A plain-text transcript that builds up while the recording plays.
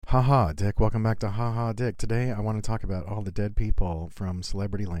Haha, Dick. Welcome back to Haha, Dick. Today I want to talk about all the dead people from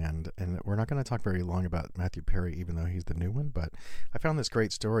Celebrity Land, and we're not going to talk very long about Matthew Perry, even though he's the new one, but I found this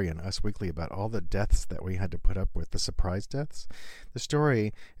great story in Us Weekly about all the deaths that we had to put up with, the surprise deaths. The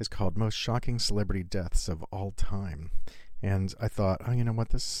story is called Most Shocking Celebrity Deaths of All Time. And I thought, oh, you know what,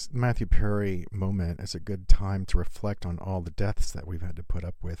 this Matthew Perry moment is a good time to reflect on all the deaths that we've had to put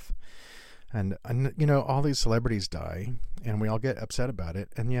up with. And you know, all these celebrities die, and we all get upset about it,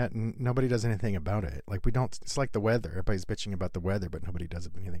 and yet nobody does anything about it. Like, we don't, it's like the weather. Everybody's bitching about the weather, but nobody does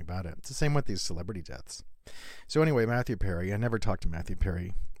anything about it. It's the same with these celebrity deaths. So anyway, Matthew Perry, I never talked to Matthew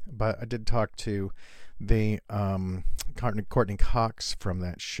Perry, but I did talk to the Courtney Cox from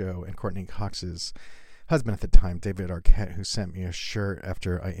that show, and Courtney Cox's husband at the time, David Arquette, who sent me a shirt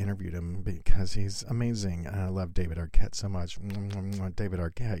after I interviewed him because he's amazing, and I love David Arquette so much. David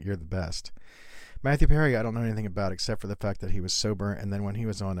Arquette, you're the best. Matthew Perry, I don't know anything about except for the fact that he was sober, and then when he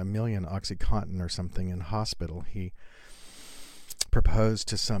was on a million OxyContin or something in hospital, he proposed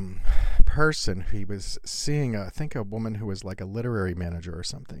to some person he was seeing, I think a woman who was like a literary manager or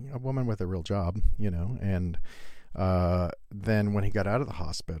something, a woman with a real job, you know, and then when he got out of the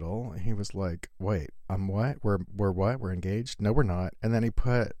hospital, he was like, wait, what? We're what? We're engaged? No, we're not. And then he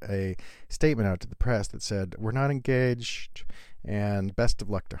put a statement out to the press that said, we're not engaged and best of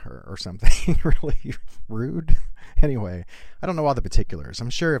luck to her or something. Really rude. Anyway, I don't know all the particulars. I'm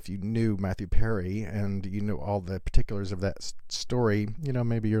sure if you knew Matthew Perry and you knew all the particulars of that story, you know,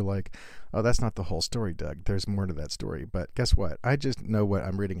 maybe you're like, oh, that's not the whole story, Doug. There's more to that story. But guess what? I just know what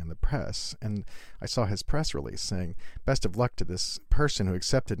I'm reading in the press. And I saw his press release saying, best of luck to this person who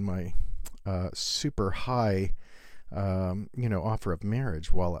accepted my super high offer of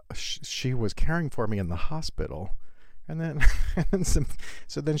marriage while she was caring for me in the hospital. And then,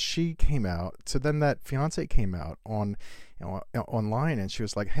 so then she came out. So then that fiance came out online, and she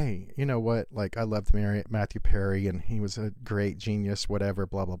was like, "Hey, you know what? Like, I loved Matthew Perry, and he was a great genius, whatever,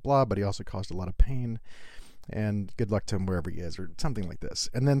 blah blah blah. But he also caused a lot of pain, and good luck to him wherever he is, or something like this."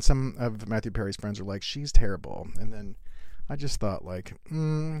 And then some of Matthew Perry's friends are like, "She's terrible." And then I just thought, like,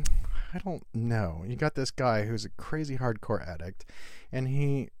 I don't know. You got this guy who's a crazy hardcore addict, and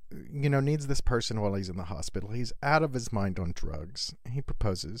he, you know, needs this person while he's in the hospital. He's out of his mind on drugs. He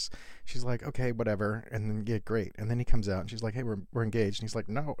proposes. She's like, okay, whatever. And then, yeah, great. And then he comes out and she's like, hey, we're engaged. And he's like,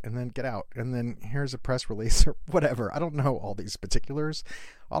 no. And then get out. And then here's a press release or whatever. I don't know all these particulars.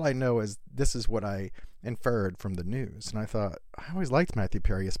 All I know is this is what I inferred from the news. And I thought, I always liked Matthew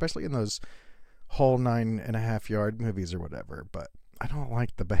Perry, especially in those whole 9.5 yard movies or whatever. But I don't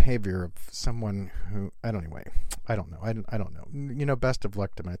like the behavior of someone who, I don't know. I don't know. You know, best of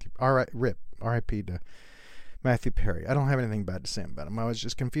luck to Matthew. R.I.P. to Matthew Perry. I don't have anything bad to say about him. I was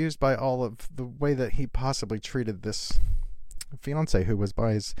just confused by all of the way that he possibly treated this fiance who was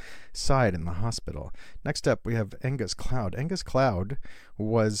by his side in the hospital. Next up, we have Angus Cloud. Angus Cloud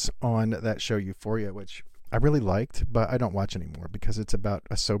was on that show Euphoria, which I really liked, but I don't watch anymore because it's about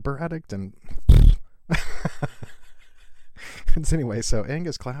a sober addict and... Anyway, so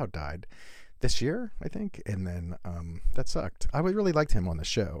Angus Cloud died this year, I think, and then that sucked. I really liked him on the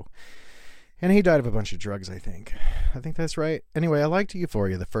show, and he died of a bunch of drugs, I think that's right. Anyway, I liked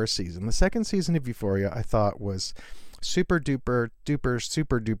Euphoria the first season. The second season of Euphoria I thought was super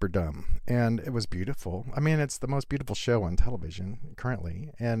duper dumb, and it was beautiful. I mean, it's the most beautiful show on television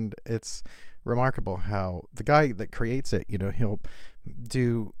currently, and it's remarkable how the guy that creates it, you know,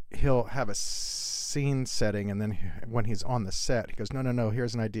 he'll have a scene setting, and then when he's on the set, he goes, no,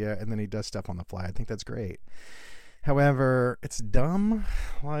 here's an idea, and then he does stuff on the fly. I think that's great. However, it's dumb.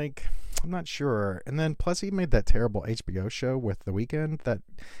 Like, I'm not sure. And then plus he made that terrible HBO show with The Weeknd. That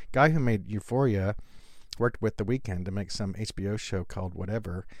guy who made Euphoria worked with The Weeknd to make some HBO show called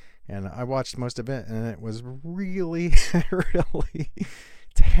whatever, and I watched most of it, and it was really really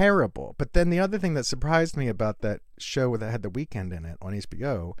terrible. But then the other thing that surprised me about that show that had The Weeknd in it on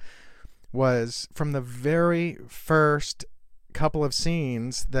HBO was from the very first couple of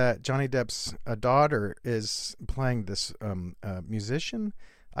scenes that Johnny Depp's daughter is playing this musician,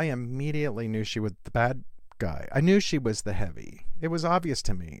 I immediately knew she was the bad guy. I knew she was the heavy. It was obvious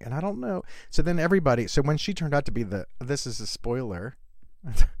to me, and I don't know. So then so when she turned out to be this is a spoiler.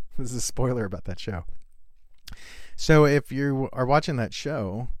 This is a spoiler about that show. So if you are watching that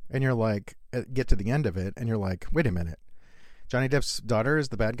show and you're like, get to the end of it and you're like, wait a minute, Johnny Depp's daughter is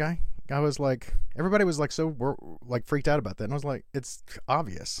the bad guy? I was like, everybody was like like freaked out about that, and I was like, it's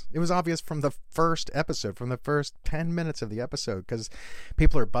obvious. It was obvious from the first episode, from the first 10 minutes of the episode, because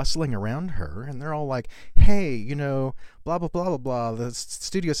people are bustling around her, and they're all like, hey, you know, blah blah blah blah blah. The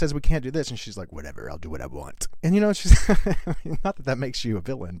studio says we can't do this, and she's like, whatever, I'll do what I want. And you know, she's not that makes you a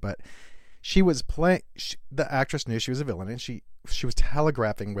villain, but she was playing. The actress knew she was a villain, and she was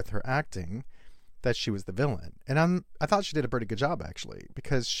telegraphing with her acting that she was the villain. And I thought she did a pretty good job, actually,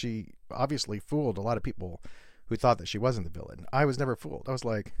 because she obviously fooled a lot of people who thought that she wasn't the villain. I was never fooled. I was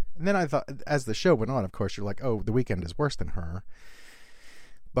like, and then I thought, as the show went on, of course, you're like, oh, The Weeknd is worse than her.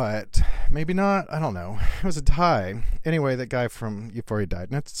 But maybe not. I don't know. It was a tie. Anyway, that guy from Euphoria died,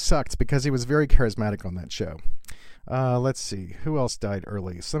 and it sucked because he was very charismatic on that show. Let's see. Who else died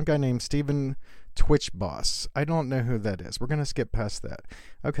early? Some guy named Steven Twitch Boss. I don't know who that is. We're going to skip past that.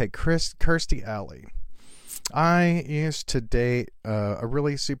 Okay, Kirstie Alley. I used to date a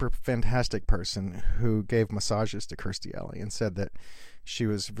really super fantastic person who gave massages to Kirstie Alley and said that she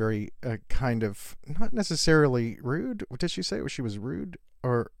was very kind of, not necessarily rude. What did she say? She was rude?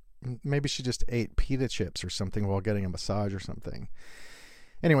 Or maybe she just ate pita chips or something while getting a massage or something.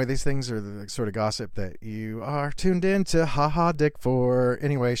 Anyway, these things are the sort of gossip that you are tuned in to haha dick for.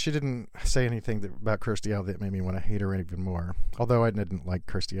 Anyway, she didn't say anything about Kirstie Alley that made me want to hate her even more. Although I didn't like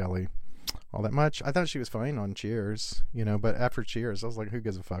Kirstie Alley all that much. I thought she was fine on Cheers, you know, but after Cheers, I was like, who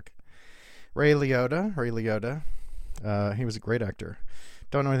gives a fuck? Ray Liotta. He was a great actor.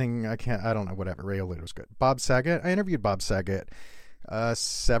 Don't know anything, I don't know, whatever. Ray Liotta was good. Bob Saget. I interviewed Bob Saget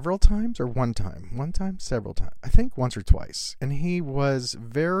several times, or one time, several times. I think once or twice. And he was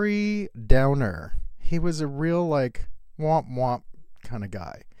very downer. He was a real, like, womp womp kind of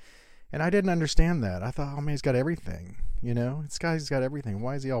guy. And I didn't understand that. I thought, oh man, he's got everything. You know, this guy's got everything.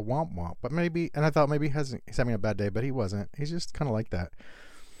 Why is he all womp womp? But maybe, and I thought maybe he's having a bad day, but he wasn't. He's just kind of like that.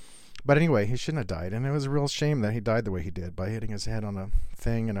 But anyway, he shouldn't have died. And it was a real shame that he died the way he did, by hitting his head on a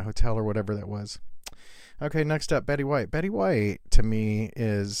thing in a hotel or whatever that was. Okay, next up, Betty White. Betty White, to me,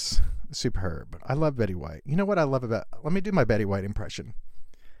 is superb. I love Betty White. You know what I love about... Let me do my Betty White impression.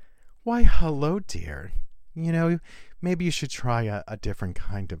 Why, hello, dear. You know, maybe you should try a different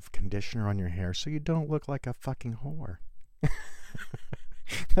kind of conditioner on your hair so you don't look like a fucking whore.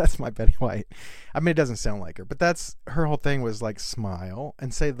 That's my Betty White. I mean, it doesn't sound like her, but that's... Her whole thing was, like, smile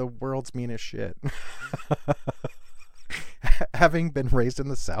and say the world's meanest shit. Having been raised in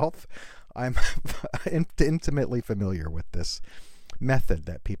the South... I'm intimately familiar with this method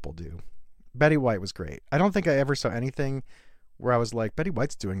that people do. Betty White was great. I don't think I ever saw anything where I was like, Betty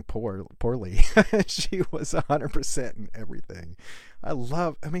White's doing poorly. She was 100% in everything. I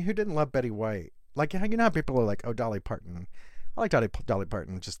mean, who didn't love Betty White? Like, you know how people are like, oh, Dolly Parton. I like Dolly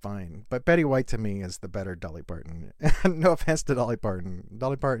Parton just fine. But Betty White, to me, is the better Dolly Parton. No offense to Dolly Parton.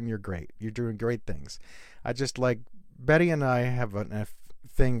 Dolly Parton, you're great. You're doing great things. I just like, Betty and I have a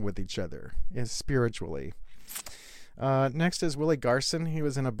thing with each other, is spiritually. Next is Willie Garson. He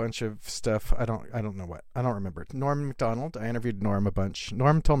was in a bunch of stuff. I don't know what. I don't remember. Norm Macdonald. I interviewed Norm a bunch.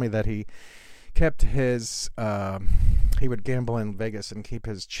 Norm told me that he kept his he would gamble in Vegas and keep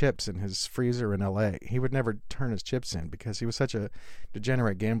his chips in his freezer in LA. He would never turn his chips in because he was such a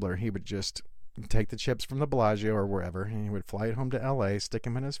degenerate gambler. He would just take the chips from the Bellagio or wherever, and he would fly it home to LA, stick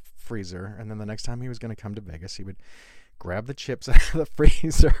them in his freezer, and then the next time he was going to come to Vegas, he would grab the chips out of the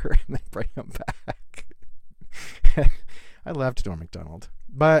freezer and then bring them back. I loved Norm Macdonald.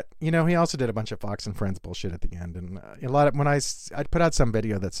 But, you know, he also did a bunch of Fox and Friends bullshit at the end. And a lot of, when I put out some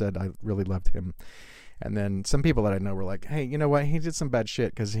video that said I really loved him. And then some people that I know were like, hey, you know what? He did some bad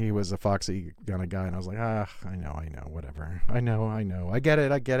shit because he was a foxy kind of guy. And I was like, I know, whatever. I know. I get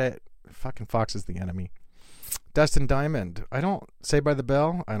it. Fucking Fox is the enemy. Dustin Diamond. I don't, Saved by the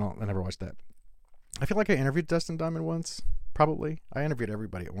Bell. I never watched that. I feel like I interviewed Dustin Diamond once. Probably. I interviewed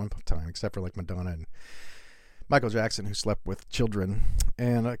everybody at one time except for like Madonna and Michael Jackson, who slept with children,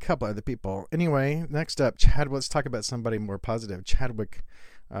 and a couple other people. Anyway, next up, let's talk about somebody more positive. Chadwick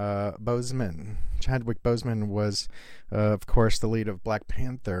Boseman. Chadwick Boseman was, of course, the lead of Black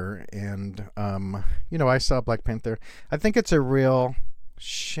Panther, and, you know, I saw Black Panther. I think it's a real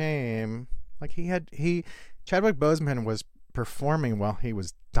shame. Like, Chadwick Boseman was performing while he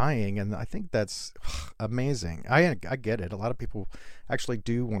was dying, and I think that's amazing. I get it. A lot of people actually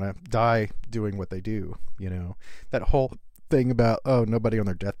do want to die doing what they do, you know. That whole thing about, oh, nobody on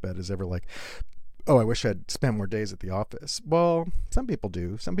their deathbed is ever like, oh, I wish I'd spent more days at the office. Well, some people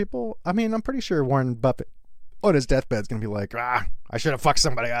do. Some people, I mean, I'm pretty sure Warren Buffett on his deathbed is going to be like, I should have fucked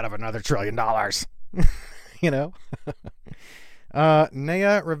somebody out of another $1 trillion. You know?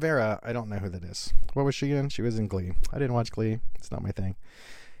 Naya Rivera. I don't know who that is. What was she in? She was in Glee. I didn't watch Glee. It's not my thing.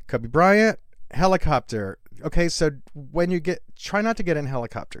 Kobe Bryant, helicopter. Okay, so when you try not to get in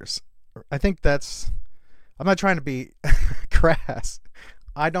helicopters. I think I'm not trying to be crass.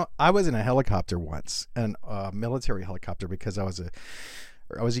 I was in a helicopter once, a military helicopter, because I was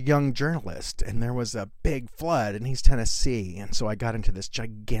a young journalist, and there was a big flood in East Tennessee, and so I got into this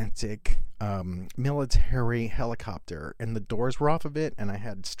gigantic military helicopter, and the doors were off of it, and I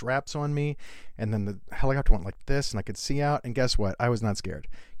had straps on me, and then the helicopter went like this, and I could see out. And guess what? I was not scared.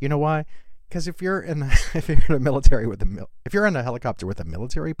 You know why? Because if you're in a helicopter with a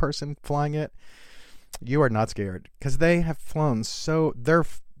military person flying it, you are not scared, because they have flown, so they're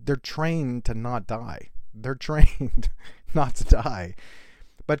trained to not die. They're trained not to die.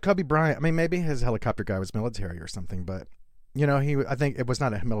 But Kobe Bryant, I mean, maybe his helicopter guy was military or something, but I think it was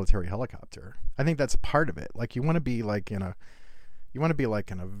not a military helicopter. I think that's part of it. Like, you want to be like in a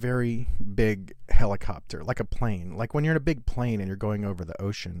very big helicopter, like a plane. Like when you're in a big plane and you're going over the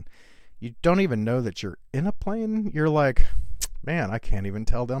ocean, you don't even know that you're in a plane. You're like, man, I can't even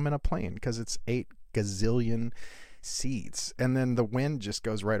tell that I'm in a plane, because it's 8 gazillion seats, and then the wind just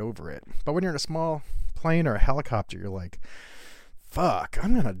goes right over it. But when you're in a small plane or a helicopter, you're like, fuck,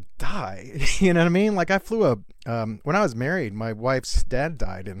 I'm gonna die. You know what I mean? Like, I flew when I was married, my wife's dad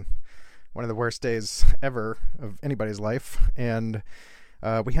died in one of the worst days ever of anybody's life, and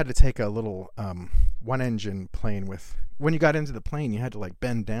we had to take a little one engine plane when you got into the plane, you had to like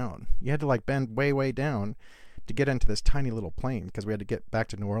bend down. You had to like bend way down to get into this tiny little plane, because we had to get back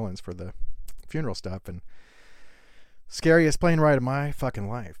to New Orleans for the funeral stuff. And scariest plane ride of my fucking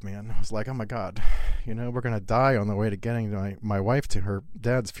life, man. I was like, oh my God, we're gonna die on the way to getting my wife to her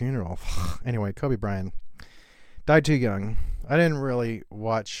dad's funeral. Anyway, Kobe Bryant died too young. I didn't really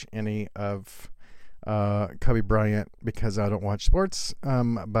watch any of Kobe Bryant because I don't watch sports,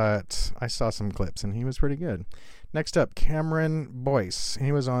 but I saw some clips and he was pretty good. Next up, Cameron Boyce.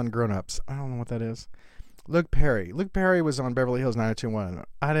 He was on Grown Ups. I don't know what that is. Luke Perry. Luke Perry was on Beverly Hills 90210.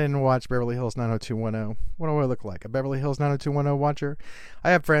 I didn't watch Beverly Hills 90210. What do I look like? A Beverly Hills 90210 watcher? I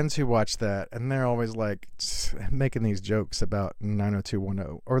have friends who watch that, and they're always like making these jokes about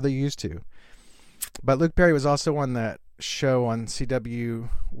 90210, or they used to. But Luke Perry was also on that show on CW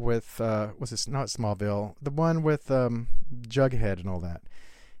with, was this not Smallville? The one with Jughead and all that.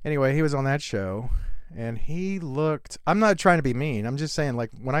 Anyway, he was on that show, and he looked, I'm not trying to be mean, I'm just saying, like,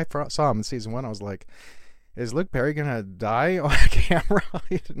 when I saw him in season 1, I was like, is Luke Perry gonna die on camera?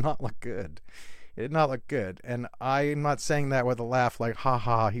 He did not look good. It did not look good. And I'm not saying that with a laugh like, ha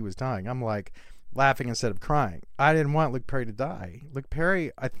ha, he was dying. I'm like laughing instead of crying. I didn't want Luke Perry to die. Luke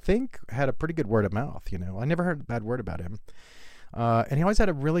Perry, I think, had a pretty good word of mouth, I never heard a bad word about him. And he always had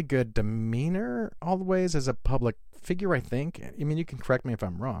a really good demeanor all the ways as a public figure, I think. I mean, you can correct me if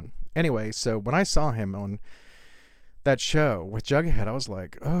I'm wrong. Anyway, so when I saw him on that show with Jughead, I was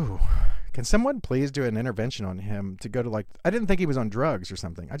like, oh, can someone please do an intervention on him to go to, like, I didn't think he was on drugs or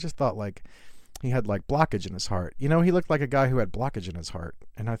something. I just thought, like, he had, like, blockage in his heart. He looked like a guy who had blockage in his heart.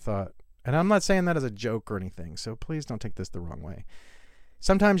 And I thought, and I'm not saying that as a joke or anything, so please don't take this the wrong way.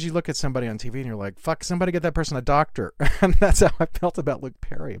 Sometimes you look at somebody on TV and you're like, fuck, somebody get that person a doctor. And that's how I felt about Luke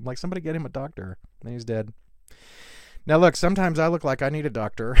Perry. I'm like, somebody get him a doctor. And he's dead. Now, look, sometimes I look like I need a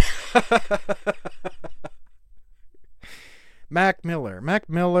doctor. Mac Miller. Mac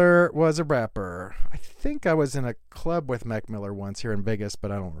Miller was a rapper. I think I was in a club with Mac Miller once here in Vegas,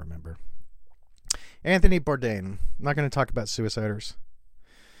 but I don't remember. Anthony Bourdain. I'm not going to talk about suiciders.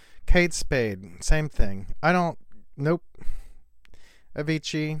 Kate Spade. Same thing. Nope.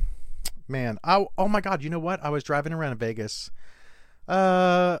 Avicii. Man. Oh my God. You know what? I was driving around in Vegas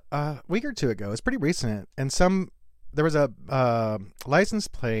a week or two ago. It's pretty recent. And there was a license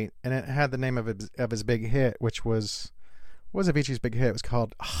plate, and it had the name of his big hit, which was... What was Avicii's big hit? It was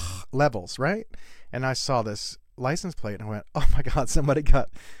called Levels, right? And I saw this license plate and I went, oh my God, somebody got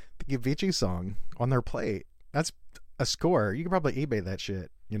the Avicii song on their plate. That's a score. You could probably eBay that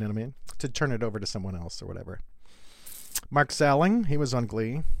shit, you know what I mean? To turn it over to someone else or whatever. Mark Salling, he was on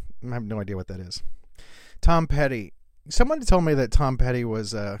Glee. I have no idea what that is. Tom Petty. Someone told me that Tom Petty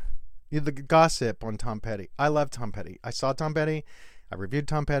was the gossip on Tom Petty. I love Tom Petty. I saw Tom Petty. I reviewed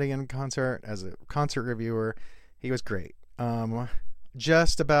Tom Petty in concert as a concert reviewer. He was great.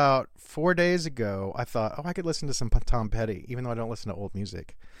 Just about 4 days ago, I thought, I could listen to some Tom Petty, even though I don't listen to old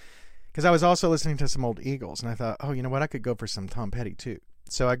music. Because I was also listening to some old Eagles, and I thought, you know what, I could go for some Tom Petty too.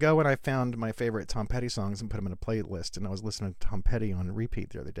 So I go and I found my favorite Tom Petty songs and put them in a playlist, and I was listening to Tom Petty on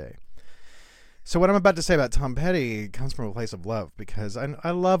repeat the other day. So what I'm about to say about Tom Petty comes from a place of love, because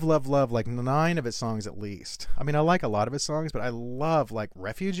I love like 9 of his songs at least. I mean, I like a lot of his songs, but I love like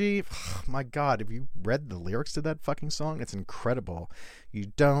Refugee. My God, have you read the lyrics to that fucking song? It's incredible.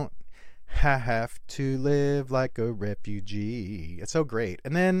 You don't have to live like a refugee. It's so great.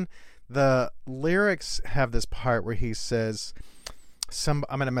 And then the lyrics have this part where he says, I'm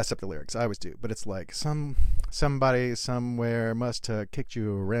gonna mess up the lyrics. I always do, but it's like somebody somewhere must have kicked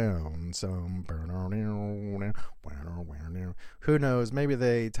you around. Who knows? Maybe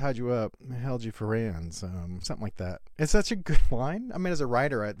they tied you up, held you for ransom, something like that. It's such a good line. I mean, as a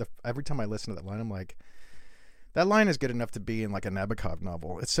writer, every time I listen to that line, I'm like, that line is good enough to be in like a Nabokov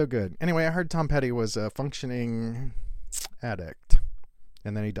novel. It's so good. Anyway, I heard Tom Petty was a functioning addict,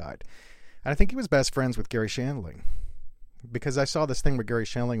 and then he died. And I think he was best friends with Gary Shandling. Because I saw this thing where Gary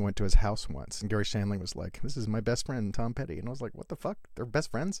Shandling went to his house once, and Gary Shandling was like, "This is my best friend, Tom Petty." And I was like, what the fuck? They're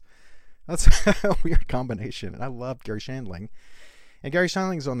best friends? That's a weird combination. And I love Gary Shandling. And Gary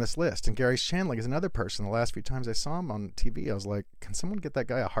Shandling's on this list. And Gary Shandling is another person. The last few times I saw him on TV, I was like, can someone get that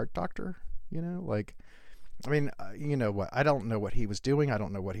guy a heart doctor? You know, like, I mean, you know what? I don't know what he was doing. I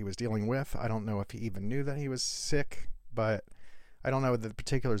don't know what he was dealing with. I don't know if he even knew that he was sick, but I don't know the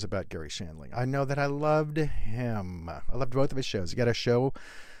particulars about Gary Shandling. I know that I loved him. I loved both of his shows. He got a show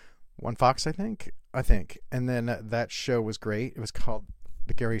on Fox, I think. And then that show was great. It was called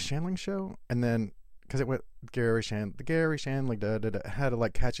The Gary Shandling Show. And then, because it went the Gary Shandling, had a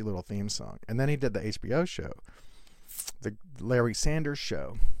like catchy little theme song. And then he did the HBO show, the Larry Sanders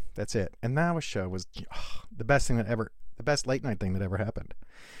Show. That's it. And that show was the best late night thing that ever happened.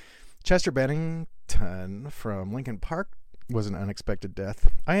 Chester Bennington from Linkin Park was an unexpected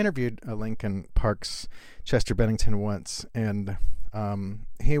death. I interviewed Linkin Park's Chester Bennington once, and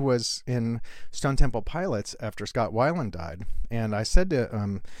he was in Stone Temple Pilots after Scott Weiland died. And I said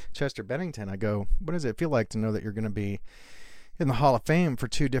to Chester Bennington, I go, what does it feel like to know that you're going to be in the Hall of Fame for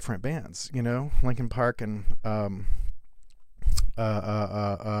 2 different bands, you know, Linkin Park and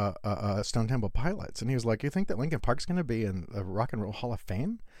Stone Temple Pilots? And he was like, you think that Linkin Park's going to be in the Rock and Roll Hall of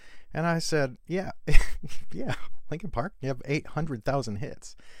Fame? And I said, yeah, yeah, Linkin Park, you have 800,000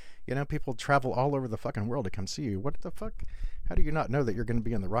 hits. You know, people travel all over the fucking world to come see you. What the fuck? How do you not know that you're going to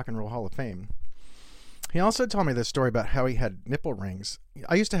be in the Rock and Roll Hall of Fame? He also told me this story about how he had nipple rings.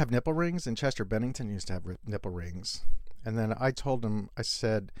 I used to have nipple rings, and Chester Bennington used to have nipple rings. And then I told him, I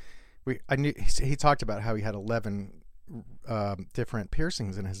said, he talked about how he had 11 different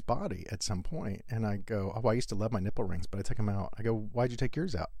piercings in his body at some point. And I go, I used to love my nipple rings, but I took them out. I go, why'd you take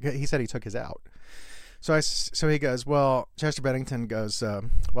yours out? He said he took his out. So he goes, well, Chester Bennington goes,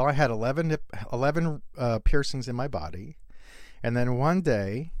 well, I had 11 piercings in my body. And then one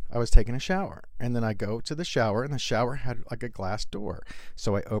day I was taking a shower, and then I go to the shower, and the shower had like a glass door.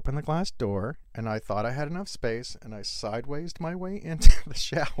 So I opened the glass door, and I thought I had enough space, and I sidewaysed my way into the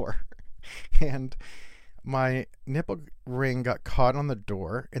shower, and my nipple ring got caught on the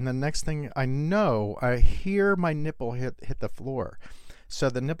door. And the next thing I know, I hear my nipple hit the floor. So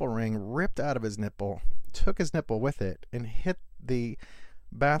the nipple ring ripped out of his nipple, took his nipple with it, and hit the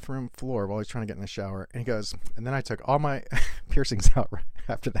bathroom floor while he was trying to get in the shower. And he goes, and then I took all my piercings out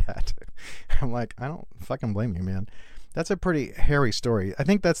after that. I'm like, I don't fucking blame you, man. That's a pretty hairy story. I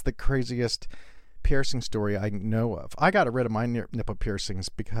think that's the craziest piercing story I know of. I got rid of my nipple piercings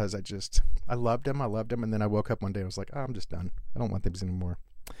because I loved them. And then I woke up one day and was like, oh, I'm just done. I don't want these anymore.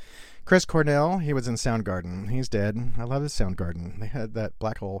 Chris Cornell, he was in Soundgarden. He's dead. I love the Soundgarden. They had that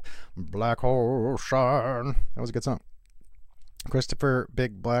Black Hole Shine. That was a good song. Christopher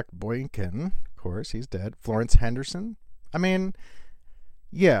Big Black Boykin, of course, he's dead. Florence Henderson. I mean,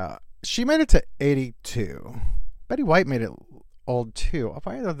 yeah, she made it to 82. Betty White made it old too.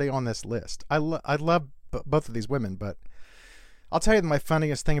 Why are they on this list? I love both of these women, but I'll tell you my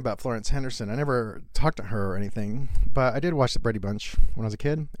funniest thing about Florence Henderson. I never talked to her or anything, but I did watch the Brady Bunch when I was a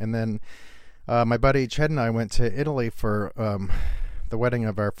kid. And then my buddy Ched and I went to Italy for the wedding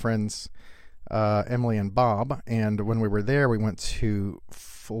of our friends Emily and Bob. And when we were there, we went to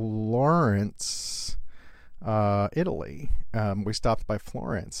Florence, Italy. We stopped by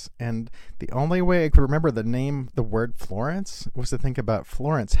Florence. And the only way I could remember the word Florence, was to think about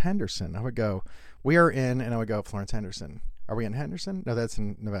Florence Henderson. I would go, we are in, and I would go, Florence Henderson. Are we in Henderson? No, that's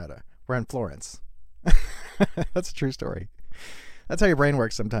in Nevada. We're in Florence. That's a true story. That's how your brain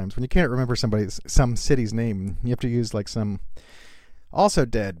works sometimes. When you can't remember some city's name, you have to use like some... Also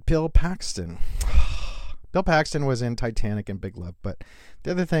dead, Bill Paxton. Bill Paxton was in Titanic and Big Love, but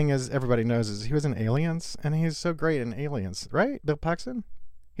the other thing is everybody knows is he was in Aliens, and he's so great in Aliens, right? Bill Paxton?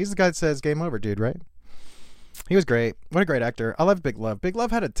 He's the guy that says game over, dude, right? He was great. What a great actor. I love Big Love. Big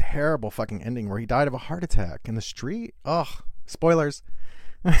Love had a terrible fucking ending where he died of a heart attack in the street. Ugh. Spoilers.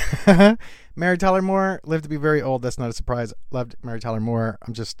 Mary Tyler Moore lived to be very old. That's not a surprise. Loved Mary Tyler Moore.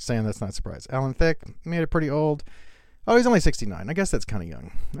 I'm just saying that's not a surprise. Alan Thicke made it pretty old. Oh, he's only 69. I guess that's kind of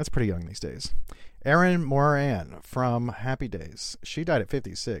young. That's pretty young these days. Erin Moran from Happy Days. She died at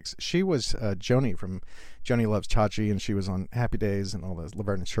 56. She was Joni from Joni Loves Chachi, and she was on Happy Days and all this,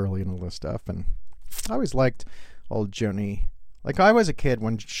 Laverne and Shirley and all this stuff. And I always liked old Joni. Like, I was a kid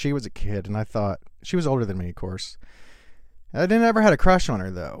when she was a kid, and I thought, she was older than me, of course. I didn't ever had a crush on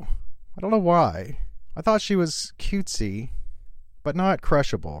her, though. I don't know why. I thought she was cutesy, but not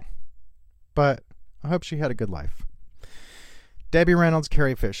crushable. But I hope she had a good life. Debbie Reynolds,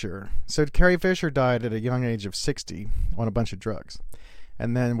 Carrie Fisher. So Carrie Fisher died at a young age of 60 on a bunch of drugs.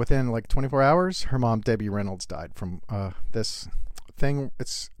 And then within like 24 hours, her mom, Debbie Reynolds, died from this thing.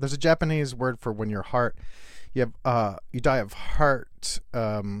 There's a Japanese word for when your heart, you die of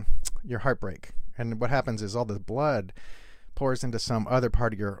your heartbreak. And what happens is all the blood pours into some other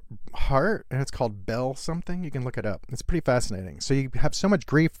part of your heart, and it's called bell something. You can look it up. It's pretty fascinating. So you have so much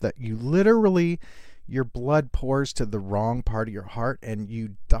grief that you literally, your blood pours to the wrong part of your heart and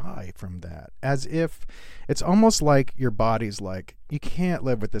you die from that. As if it's almost like your body's like, you can't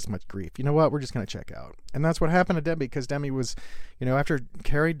live with this much grief. You know what? We're just going to check out. And that's what happened to Debbie, because Debbie was, after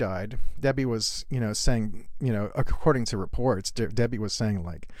Carrie died, Debbie was, saying, according to reports, Debbie was saying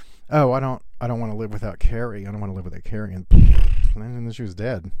like, oh, I don't want to live without Carrie. I don't want to live without Carrie. And then she was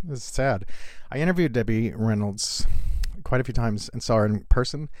dead. It's sad. I interviewed Debbie Reynolds quite a few times and saw her in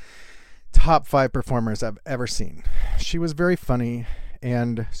person. Top 5 performers I've ever seen. She was very funny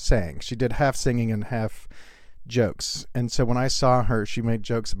and sang. She did half singing and half jokes. And so when I saw her, she made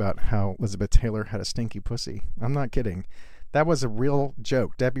jokes about how Elizabeth Taylor had a stinky pussy. I'm not kidding. That was a real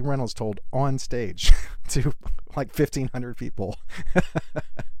joke. Debbie Reynolds told on stage to like 1,500 people.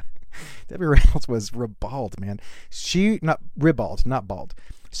 Debbie Reynolds was ribald, man. Not bald.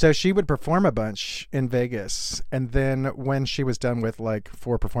 So she would perform a bunch in Vegas, and then when she was done with like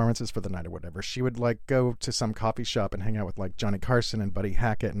 4 performances for the night or whatever, she would like go to some coffee shop and hang out with like Johnny Carson and Buddy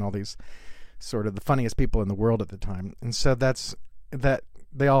Hackett and all these sort of the funniest people in the world at the time. And so that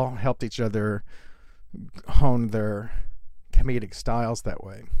they all helped each other hone their comedic styles that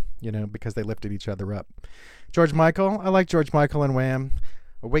way, because they lifted each other up. George Michael. I like George Michael and Wham.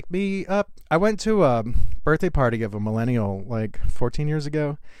 Wake Me Up. I went to a birthday party of a millennial like 14 years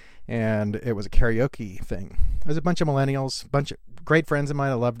ago, and it was a karaoke thing. There's a bunch of millennials, bunch of great friends of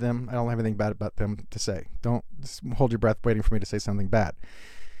mine. I loved them. I don't have anything bad about them to say. Don't just hold your breath waiting for me to say something bad.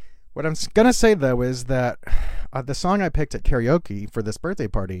 What I'm going to say, though, is that the song I picked at karaoke for this birthday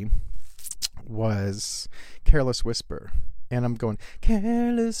party was Careless Whisper. And I'm going,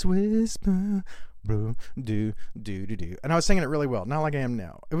 Careless Whisper, bro, do. And I was singing it really well, not like I am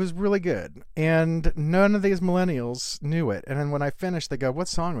now. It was really good. And none of these millennials knew it. And then when I finished, they go, what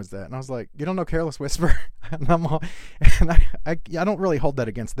song was that? And I was like, you don't know Careless Whisper? And I don't really hold that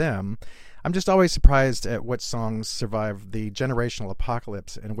against them. I'm just always surprised at what songs survive the generational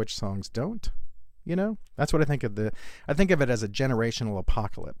apocalypse and which songs don't. That's what I think of I think of it as a generational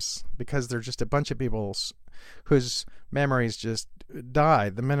apocalypse, because they're just a bunch of people whose memories just die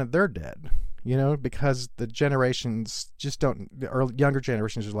the minute they're dead, because the generations just don't, the younger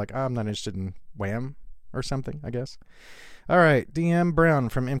generations are like, I'm not interested in Wham or something, I guess. All right. DM Brown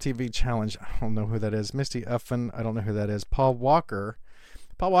from MTV Challenge. I don't know who that is. Misty Uffin. I don't know who that is. Paul Walker.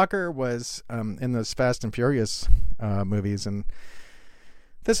 Paul Walker was in those Fast and Furious movies, and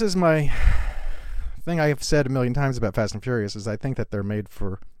this is my thing I have said a million times about Fast and Furious is I think that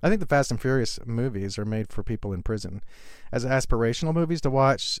I think the Fast and Furious movies are made for people in prison as aspirational movies to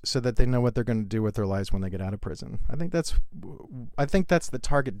watch so that they know what they're going to do with their lives when they get out of prison. I think that's the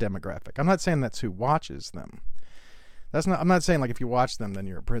target demographic. I'm not saying that's who watches them. I'm not saying like if you watch them then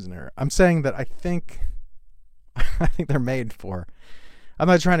you're a prisoner. I'm saying that I think they're made for. I'm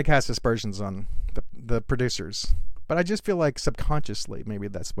not trying to cast aspersions on the producers, but I just feel like subconsciously maybe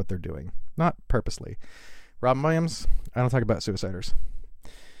that's what they're doing, not purposely. Robin Williams, I don't talk about suiciders.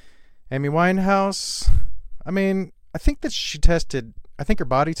 Amy Winehouse, I mean, I think her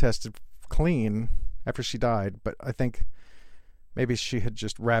body tested clean after she died, but I think maybe she had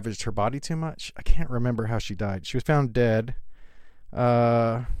just ravaged her body too much. I can't remember how she died. She was found dead.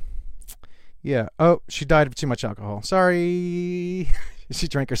 Yeah. Oh, she died of too much alcohol. Sorry. She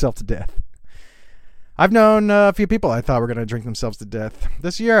drank herself to death. I've known a few people I thought were going to drink themselves to death.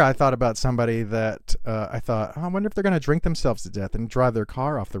 This year I thought about somebody that I thought, I wonder if they're going to drink themselves to death and drive their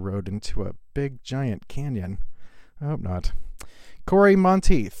car off the road into a big giant canyon. I hope not. Corey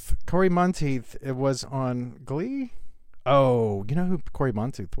Monteith. Corey Monteith, it was on Glee. Oh, you know who Corey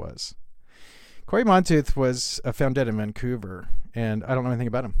Monteith was? Corey Monteith found dead in Vancouver, and I don't know anything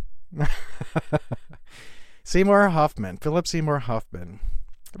about him. Seymour Hoffman, Philip Seymour Hoffman.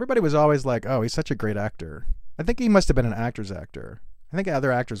 Everybody was always like, oh, he's such a great actor. I think he must have been an actor's actor. I think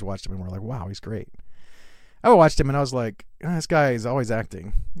other actors watched him and were like, wow, he's great. I watched him and I was like, oh, this guy is always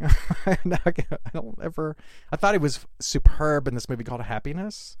acting. I thought he was superb in this movie called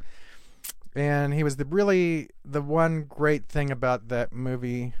Happiness. And he was the one great thing about that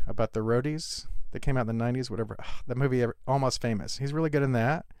movie about the roadies that came out in the 90s, whatever. That movie, Almost Famous. He's really good in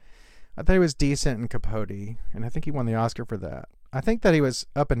that. I thought he was decent in Capote, and I think he won the Oscar for that. I think that he was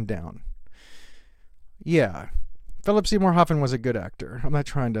up and down. Yeah. Philip Seymour Hoffman was a good actor. I'm not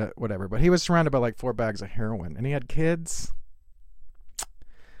trying to whatever, but he was surrounded by like 4 bags of heroin, and he had kids.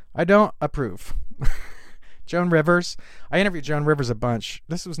 I don't approve. Joan Rivers. I interviewed Joan Rivers a bunch.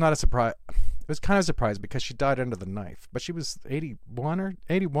 This was not a surprise. It was kind of a surprise because she died under the knife, but she was 81 or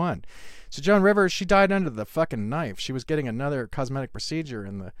 81. So Joan Rivers, she died under the fucking knife. She was getting another cosmetic procedure,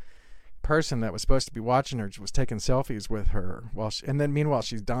 and the person that was supposed to be watching her was taking selfies with her and then meanwhile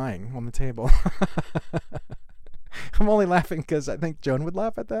she's dying on the table. I'm only laughing because I think Joan would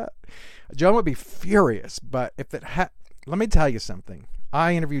laugh at that. Joan would be furious, but if it let me tell you something.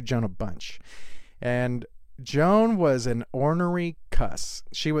 I interviewed Joan a bunch, and Joan was an ornery cuss.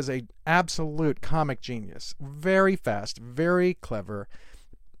 She was an absolute comic genius. Very fast, very clever,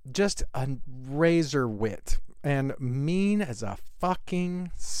 just a razor wit, and mean as a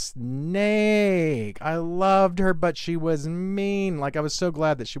fucking snake. I loved her, but she was mean. Like, I was so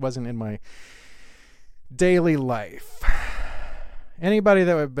glad that she wasn't in my daily life. Anybody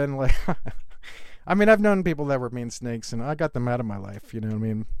that would have been like... I mean, I've known people that were mean snakes, and I got them out of my life, you know what I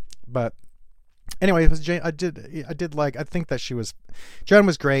mean? But anyway, it was I think that Joan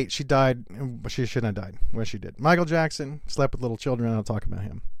was great. She died. She shouldn't have died. Well, she did. Michael Jackson slept with little children. I'll talk about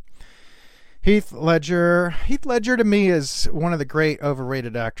him. Heath Ledger to me is one of the great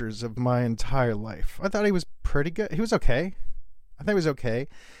overrated actors of my entire life. I thought he was pretty good. He was okay. I think he was okay.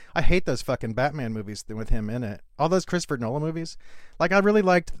 I hate those fucking Batman movies with him in it. All those Christopher Nolan movies. Like, I really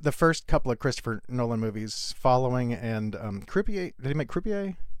liked the first couple of Christopher Nolan movies, Following and Croupier. Did he make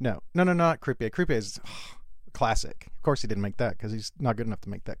Croupier? No, not Croupier. Croupier is classic. Of course he didn't make that because he's not good enough to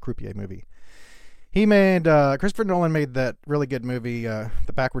make that Croupier movie. He made, Christopher Nolan made that really good movie, the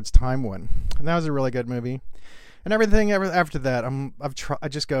Backwards Time one. And that was a really good movie. And everything after that, I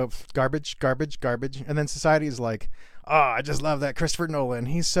just go garbage. And then society's like, oh, I just love that Christopher Nolan.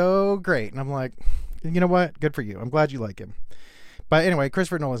 He's so great. And I'm like, you know what? Good for you. I'm glad you like him. But anyway,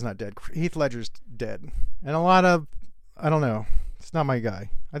 Christopher Nolan's not dead. Heath Ledger's dead. And I don't know. It's not my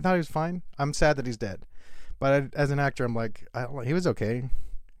guy. I thought he was fine. I'm sad that he's dead. But as an actor, I'm like, he was okay.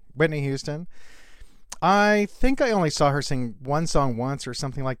 Whitney Houston. I think I only saw her sing one song once or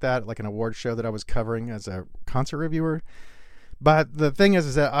something like that, like an award show that I was covering as a concert reviewer. But the thing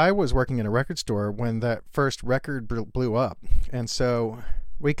is that I was working in a record store when that first record blew up. And so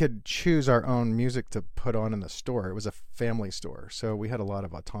we could choose our own music to put on in the store. It was a family store, so we had a lot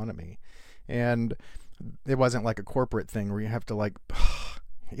of autonomy. And it wasn't like a corporate thing where you have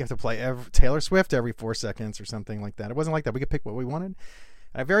to play Taylor Swift every 4 seconds or something like that. It wasn't like that. We could pick what we wanted.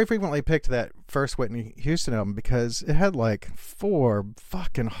 I very frequently picked that first Whitney Houston album because it had like 4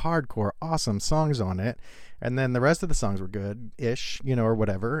 fucking hardcore awesome songs on it. And then the rest of the songs were good-ish, or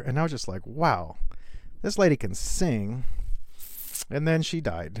whatever. And I was just like, wow, this lady can sing. And then she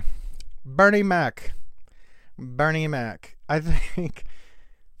died. Bernie Mac. I think,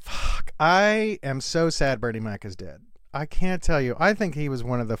 I am so sad Bernie Mac is dead. I can't tell you. I think he was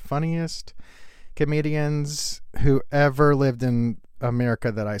one of the funniest comedians who ever lived in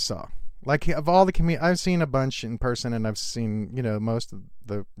America that I saw. Like, of all the I've seen a bunch in person, and I've seen, most of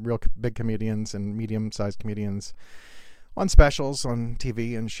the real big comedians and medium-sized comedians on specials on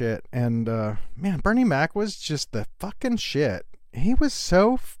TV and shit. And, man, Bernie Mac was just the fucking shit. He was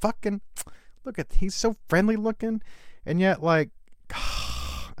so fucking, he's so friendly looking, and yet, like,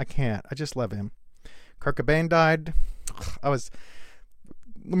 I can't. I just love him. Kurt Cobain died. Let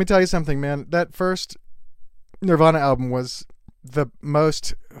me tell you something, man. That first Nirvana album was the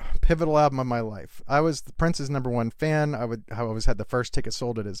most pivotal album of my life. I was Prince's #1 fan. I always had the first ticket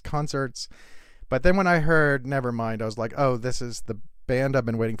sold at his concerts. But then when I heard Nevermind, I was like, oh, this is the band I've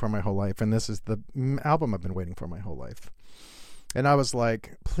been waiting for my whole life, and this is the album I've been waiting for my whole life. And I was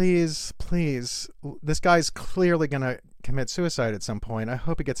like, please, this guy's clearly going to commit suicide at some point. I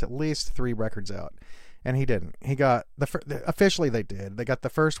hope he gets at least 3 records out. And he didn't. He got officially they did. They got the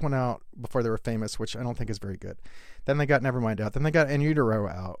first one out before they were famous, which I don't think is very good. Then they got Nevermind out. Then they got In Utero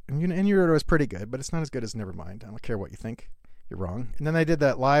out. And In Utero is pretty good, but it's not as good as Nevermind. I don't care what you think. You're wrong. And then they did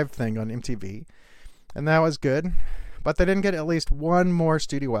that live thing on MTV, and that was good. But they didn't get at least one more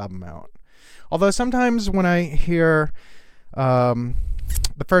studio album out. Although sometimes when I hear the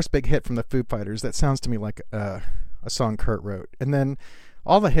first big hit from the Foo Fighters, that sounds to me like a song Kurt wrote. And then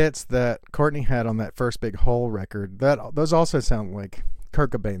all the hits that Courtney had on that first big Hole record, those also sound like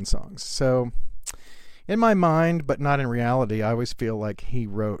Kurt Cobain songs. So in my mind, but not in reality, I always feel like he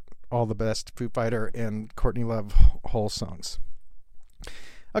wrote all the best Foo Fighter and Courtney Love Hole songs.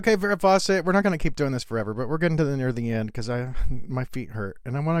 Okay, Farrah Fawcett, we're not going to keep doing this forever, but we're getting to near the end because my feet hurt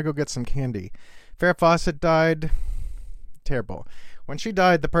and I want to go get some candy. Farrah Fawcett died. Terrible. When she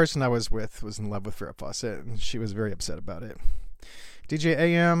died, the person I was with was in love with Farrah Fawcett, and she was very upset about it. DJ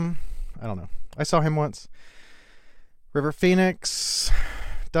AM, I don't know. I saw him once. River Phoenix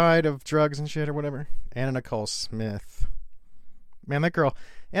died of drugs and shit or whatever. Anna Nicole Smith. Man, that girl.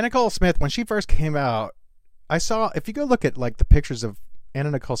 Anna Nicole Smith, when she first came out, if you go look at like the pictures of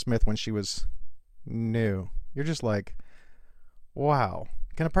Anna Nicole Smith when she was new, you're just like, wow.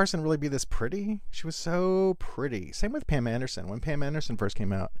 Can a person really be this pretty? She was so pretty. Same with Pam Anderson. When Pam Anderson first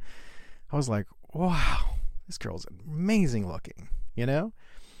came out, I was like, wow, this girl's amazing looking, you know?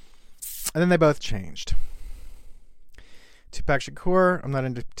 And then they both changed. Tupac Shakur, I'm not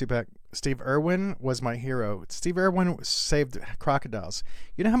into Tupac. Steve Irwin was my hero. Steve Irwin saved crocodiles.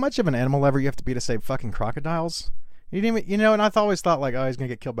 You know how much of an animal lover you have to be to save fucking crocodiles? You didn't even, and I always thought like, oh, he's gonna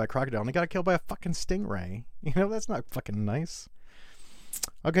get killed by a crocodile, and he got killed by a fucking stingray. That's not fucking nice.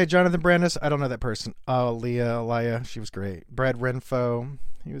 Okay, Jonathan Brandis, I don't know that person. Oh, Leah, she was great. Brad Renfro,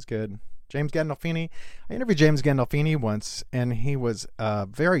 he was good. James Gandolfini, I interviewed James Gandolfini once, and he was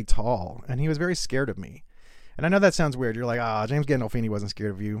very tall, and he was very scared of me. And I know that sounds weird. You're like, James Gandolfini wasn't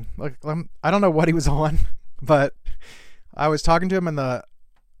scared of you. Look, I don't know what he was on, but I was talking to him in the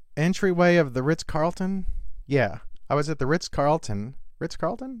entryway of the Ritz-Carlton. Yeah, I was at the Ritz-Carlton.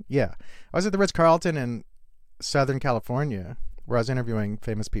 Ritz-Carlton? Yeah. I was at the Ritz-Carlton in Southern California, where I was interviewing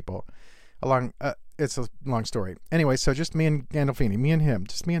famous people. It's a long story. Anyway, so just me and Gandolfini, me and him,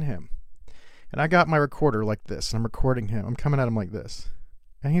 just me and him. And I got my recorder like this, and I'm recording him. I'm coming at him like this.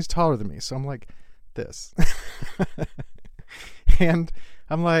 And he's taller than me, so I'm like this. And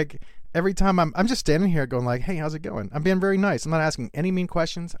I'm like, every time I'm just standing here going like, hey, how's it going? I'm being very nice. I'm not asking any mean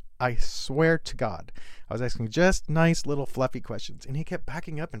questions. I swear to God. I was asking just nice little fluffy questions. And he kept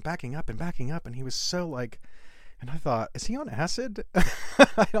backing up and backing up and backing up. And he was so like... And I thought, is he on acid?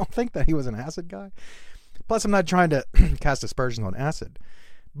 I don't think that he was an acid guy. Plus, I'm not trying to cast aspersions on acid.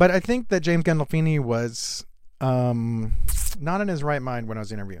 But I think that James Gandolfini was not in his right mind when I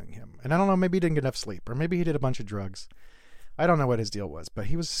was interviewing him. And I don't know, maybe he didn't get enough sleep. Or maybe he did a bunch of drugs. I don't know what his deal was. But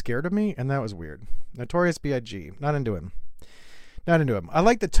he was scared of me, and that was weird. Notorious B.I.G. Not into him. Not into him. I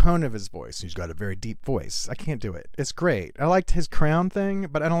like the tone of his voice. He's got a very deep voice. I can't do it. It's great. I liked his Crown thing,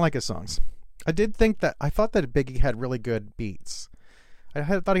 but I don't like his songs. I thought that Biggie had really good beats. I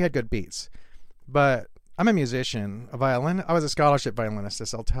thought he had good beats. But I'm a musician, I was a scholarship violinist,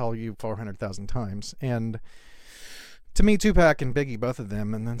 as I'll tell you 400,000 times. And to me, Tupac and Biggie, both of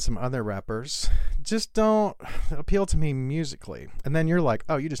them, and then some other rappers, just don't appeal to me musically. And then you're like,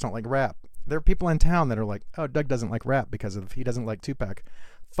 oh, you just don't like rap. There are people in town that are like, oh, Doug doesn't like rap because he doesn't like Tupac.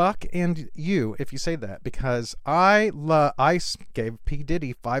 Fuck and you if you say that, because I gave P.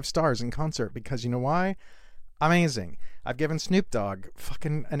 Diddy 5 stars in concert because you know why? Amazing. I've given Snoop Dogg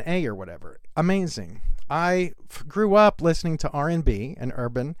fucking an A or whatever. Amazing. I grew up listening to R&B and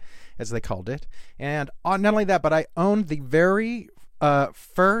urban, as they called it, and not only that, but I owned the very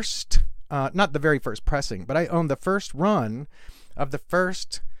first, not the very first pressing, but I owned the first run of the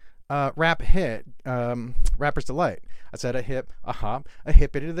first rap hit, Rapper's Delight. I said a hip, a hop, a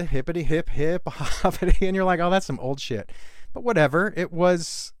hippity to the hippity hip hip, a hoppity, and you're like, oh, that's some old shit. But whatever, it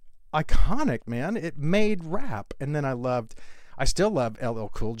was iconic, man. It made rap. And then I still love LL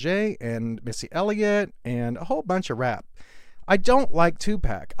Cool J and Missy Elliott and a whole bunch of rap. I don't like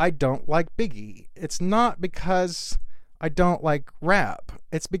Tupac. I don't like Biggie. It's not because I don't like rap.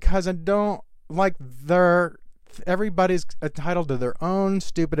 It's because I don't like everybody's entitled to their own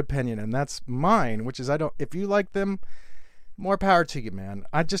stupid opinion, and that's mine, which is if you like them, more power to you, man.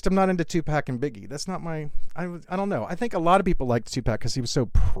 I'm not into Tupac and Biggie. That's not I don't know. I think a lot of people liked Tupac because he was so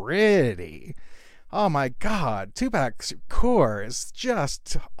pretty. Oh my God, Tupac Shakur is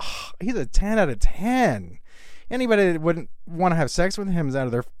just, he's a 10 out of 10. Anybody that wouldn't want to have sex with him is out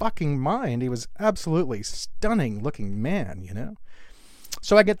of their fucking mind. He was absolutely stunning looking man,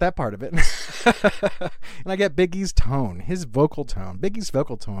 So I get that part of it. And I get Biggie's tone, his vocal tone. Biggie's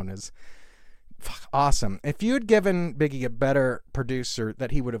vocal tone is awesome. If you had given Biggie a better producer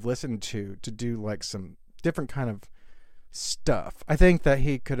that he would have listened to do like some different kind of stuff, I think that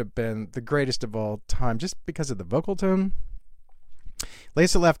he could have been the greatest of all time just because of the vocal tone.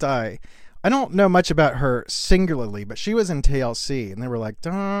 Lisa Left Eye. I don't know much about her singularly, but she was in TLC, and they were like,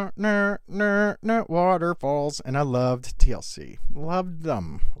 waterfalls, and I loved TLC. Loved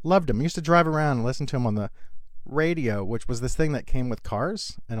them. Used to drive around and listen to them on the radio, which was this thing that came with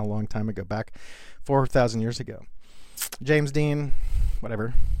cars, and a long time ago, back 4,000 years ago. James Dean,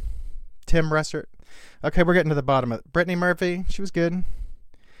 whatever. Tim Russert. Okay, we're getting to the bottom of it. Brittany Murphy, she was good.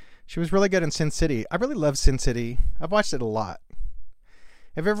 She was really good in Sin City. I really love Sin City. I've watched it a lot.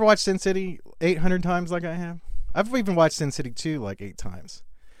 Have you ever watched Sin City 800 times like I have? I've even watched Sin City 2 like 8 times.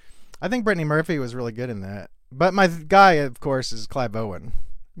 I think Brittany Murphy was really good in that. But my guy, of course, is Clive Owen.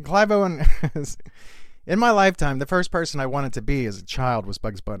 Clive Owen is, in my lifetime, the first person I wanted to be as a child was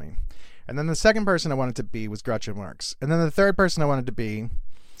Bugs Bunny. And then the second person I wanted to be was Groucho Marx. And then the third person I wanted to be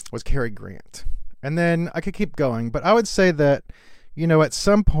was Cary Grant. And then I could keep going. But I would say that, you know, at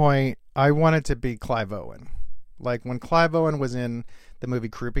some point, I wanted to be Clive Owen. Like when Clive Owen was in the movie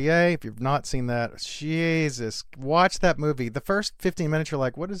Croupier, if you've not seen that, Jesus, watch that movie. The first 15 minutes, you're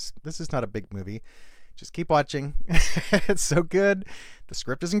like, this is not a big movie. Just keep watching. It's so good. The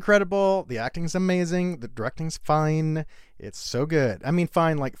script is incredible. The acting's amazing. The directing's fine. It's so good. I mean,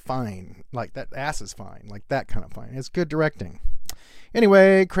 fine. Like that ass is fine. Like that kind of fine. It's good directing.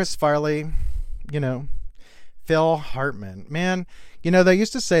 Anyway, Chris Farley, you know, Phil Hartman. Man, you know, they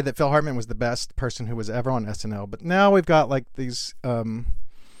used to say that Phil Hartman was the best person who was ever on SNL, but now we've got like these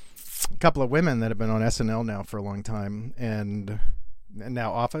couple of women that have been on SNL now for a long time and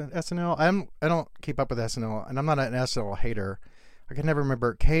now off of SNL. I don't keep up with SNL, and I'm not an SNL hater. I can never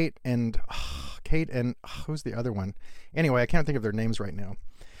remember Kate and who's the other one? Anyway, I can't think of their names right now.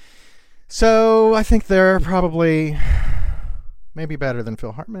 So I think they're probably maybe better than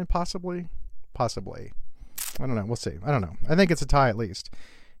Phil Hartman, possibly. I don't know. We'll see. I don't know. I think it's a tie at least.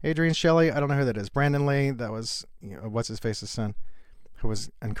 Adrian Shelley, I don't know who that is. Brandon Lee, that was, you know, what's his face's son, who was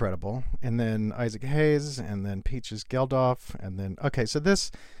incredible. And then Isaac Hayes, and then Peaches Geldof, and then okay. So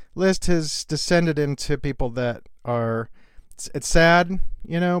this list has descended into people that are. It's sad,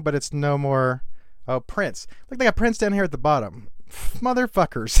 you know, but it's no more. Oh, Prince. Look, they got Prince down here at the bottom.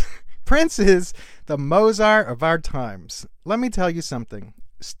 Motherfuckers. Prince is the Mozart of our times. Let me tell you something.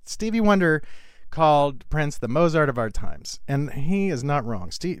 Stevie Wonder called Prince the Mozart of our times, and he is not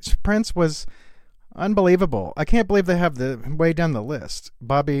wrong. Prince was unbelievable. I can't believe they have the way down the list.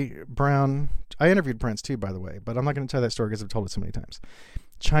 Bobby Brown. I interviewed Prince too, by the way, but I'm not going to tell that story because I've told it so many times.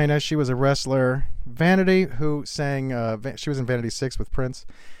 China, she was a wrestler. Vanity, who sang, she was in Vanity 6 with Prince.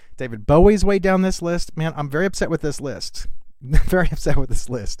 David Bowie's way down this list. Man, I'm very upset with this list. Very upset with this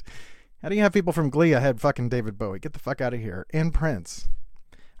list. How do you have people from Glee ahead fucking David Bowie? Get the fuck out of here. And Prince.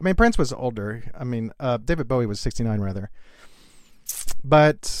 I mean, Prince was older. I mean, David Bowie was 69 rather.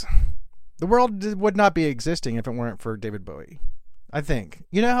 But the world would not be existing if it weren't for David Bowie, I think.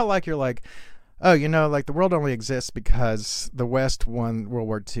 You know how like you're like, oh, you know, like the world only exists because the West won World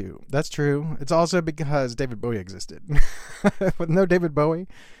War II. That's true. It's also because David Bowie existed. With no David Bowie.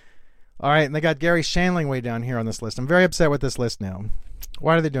 All right, and they got Gary Shandling way down here on this list. I'm very upset with this list now.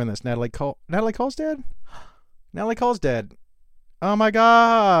 Why are they doing this? Natalie Cole's dead? Natalie Cole's dead. Oh my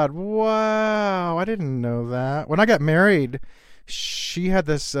God. Wow. I didn't know that. When I got married, she had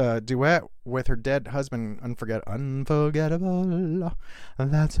this duet with her dead husband, Unforgettable.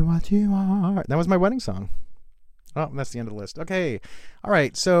 That's what you are. That was my wedding song. Oh, that's the end of the list. Okay. All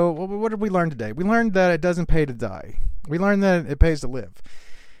right. So what did we learn today? We learned that it doesn't pay to die. We learned that it pays to live.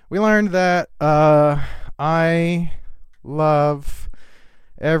 We learned that I love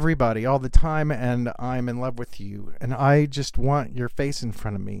everybody all the time, and I'm in love with you, and I just want your face in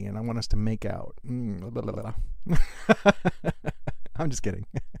front of me, and I want us to make out. Blah, blah, blah. I'm just kidding.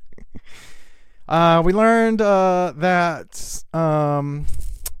 We learned that the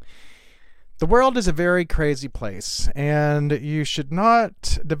world is a very crazy place, and you should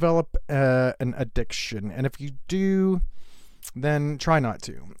not develop an addiction, and if you do, then try not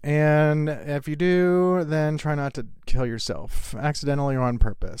to. And if you do, then try not to kill yourself, accidentally or on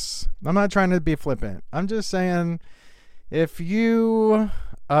purpose. I'm not trying to be flippant. I'm just saying, if you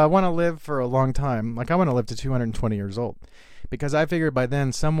want to live for a long time, like I want to live to 220 years old, because I figured by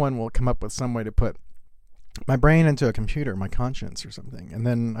then someone will come up with some way to put my brain into a computer, my conscience or something, and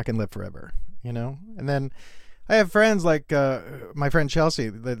then I can live forever, you know? And then I have friends like my friend Chelsea.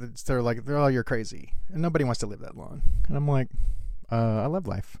 They're like, oh, you're crazy, and nobody wants to live that long. And I'm like, I love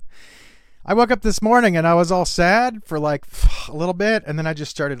life. I woke up this morning and I was all sad for like a little bit, and then I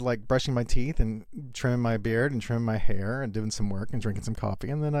just started like brushing my teeth and trimming my beard and trimming my hair and doing some work and drinking some coffee,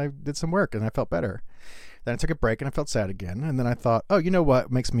 and then I did some work and I felt better. Then I took a break and I felt sad again, and then I thought, oh, you know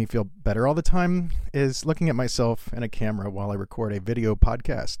what makes me feel better all the time is looking at myself in a camera while I record a video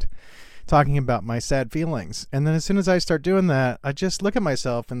podcast talking about my sad feelings. And then as soon as I start doing that, I just look at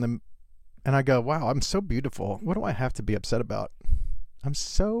myself and I go, wow, I'm so beautiful. What do I have to be upset about? I'm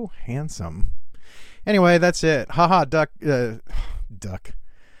so handsome. Anyway, that's it. Haha, duck.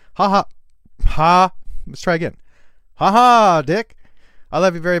 Haha. Ha. Let's try again. Haha, dick. I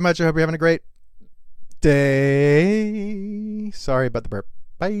love you very much. I hope you're having a great day. Sorry about the burp.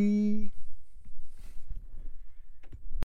 Bye.